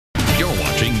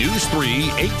News 3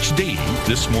 HD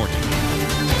this morning.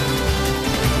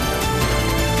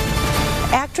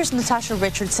 Actress Natasha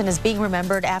Richardson is being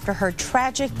remembered after her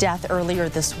tragic death earlier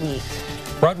this week.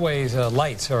 Broadway's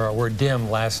lights were dim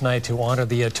last night to honor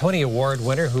the Tony Award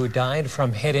winner who died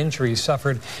from head injuries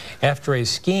suffered after a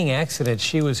skiing accident.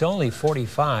 She was only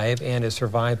 45 and is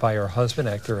survived by her husband,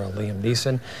 actor Liam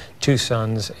Neeson, 2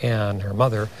 sons, and her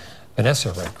mother,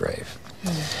 Vanessa Redgrave.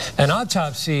 An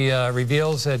autopsy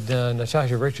reveals that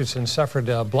Natasha Richardson suffered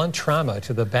blunt trauma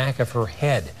to the back of her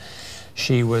head.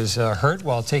 She was hurt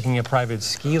while taking a private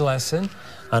ski lesson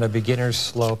on a beginner's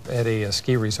slope at a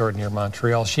ski resort near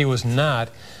Montreal. She was not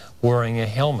wearing a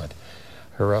helmet.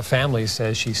 Her family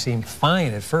says she seemed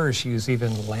fine at first. She was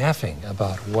even laughing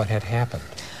about what had happened.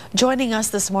 Joining us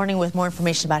this morning with more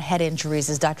information about head injuries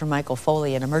is Dr. Michael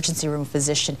Foley, an emergency room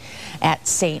physician at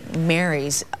St.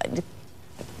 Mary's.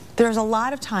 There's a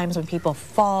lot of times when people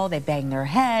fall, they bang their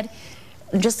head,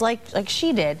 just like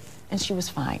she did, and she was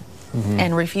fine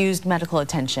and refused medical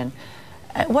attention.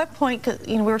 At what point,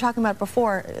 we were talking about it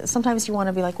before, sometimes you want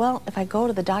to be like, well, if I go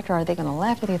to the doctor, are they going to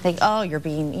laugh at me and think, oh, you're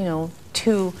being,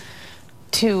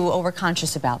 too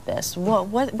overconscious about this?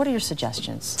 What are your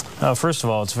suggestions? First of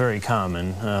all, it's very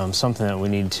common. Something that we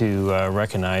need to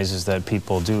recognize is that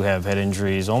people do have head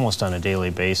injuries almost on a daily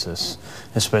basis,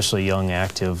 especially young,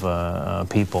 active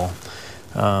people.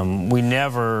 We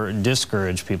never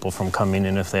discourage people from coming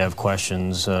in if they have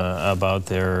questions about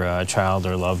their child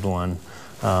or loved one.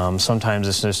 Sometimes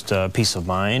it's just peace of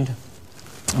mind,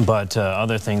 but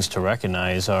other things to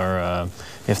recognize are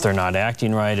if they're not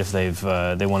acting right, if they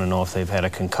want to know if they've had a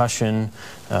concussion,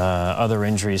 other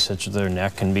injuries such as their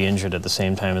neck can be injured at the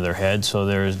same time as their head. So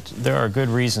there are good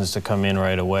reasons to come in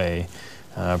right away.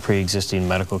 Pre-existing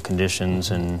medical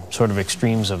conditions and sort of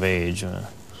extremes of age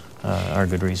are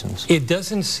good reasons. It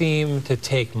doesn't seem to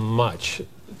take much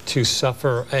to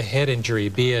suffer a head injury,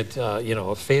 be it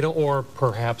a fatal or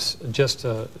perhaps just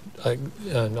I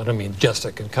don't mean just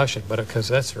a concussion, but because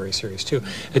that's very serious too.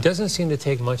 It doesn't seem to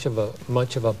take much of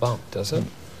a bump, does it?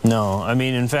 No, I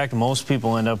mean, in fact, most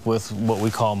people end up with what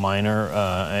we call minor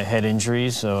head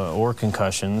injuries or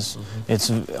concussions.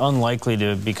 It's unlikely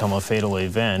to become a fatal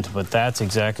event, but that's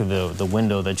exactly the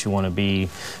window that you want to be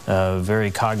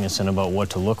very cognizant about what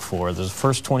to look for. The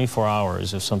first 24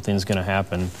 hours, if something's going to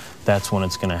happen, that's when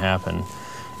it's going to happen.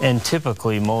 And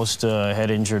typically, most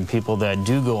head-injured people that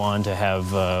do go on to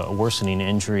have a worsening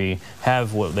injury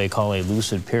have what they call a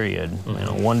lucid period,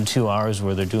 1 to 2 hours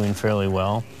where they're doing fairly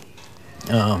well.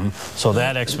 So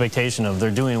that expectation of they're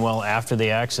doing well after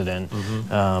the accident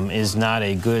is not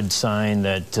a good sign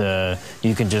that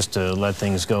you can just let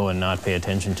things go and not pay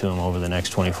attention to them over the next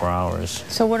 24 hours.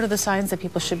 So what are the signs that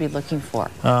people should be looking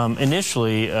for?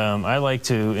 Initially, I like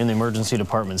to, in the emergency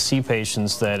department, see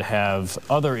patients that have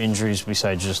other injuries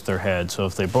besides just their head. So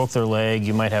if they broke their leg,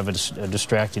 you might have a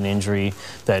distracting injury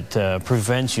that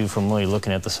prevents you from really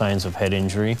looking at the signs of head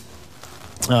injury.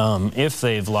 If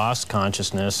they've lost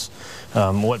consciousness,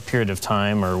 what period of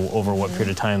time or over what period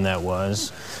of time that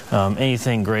was.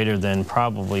 Anything greater than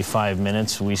probably 5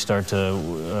 minutes, we start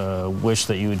to wish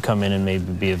that you would come in and maybe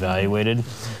be evaluated.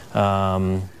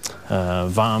 Nausea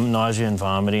and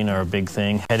vomiting are a big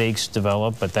thing. Headaches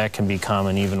develop, but that can be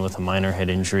common even with a minor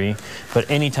head injury. But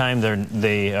anytime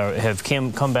they have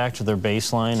come back to their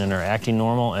baseline and are acting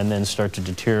normal and then start to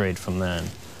deteriorate from then.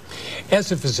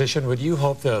 As a physician, would you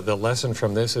hope the lesson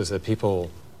from this is that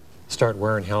people start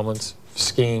wearing helmets,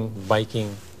 skiing,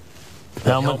 biking?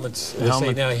 Helmets.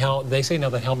 They say now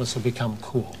that helmets will become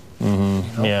cool.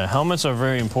 Yeah, helmets are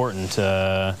very important.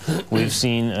 I've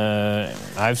seen a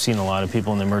lot of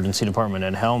people in the emergency department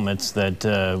in helmets that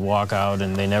walk out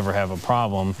and they never have a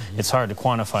problem. It's hard to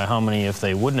quantify how many, if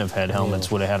they wouldn't have had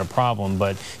helmets, would have had a problem,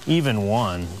 but even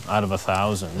 1 out of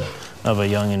 1,000 of a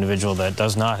young individual that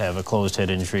does not have a closed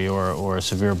head injury or a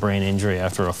severe brain injury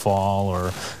after a fall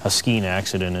or a skiing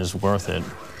accident is worth it.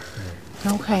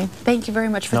 Okay. Thank you very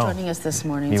much for joining us this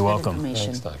morning. You're welcome.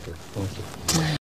 Thanks, Doctor. Thank you.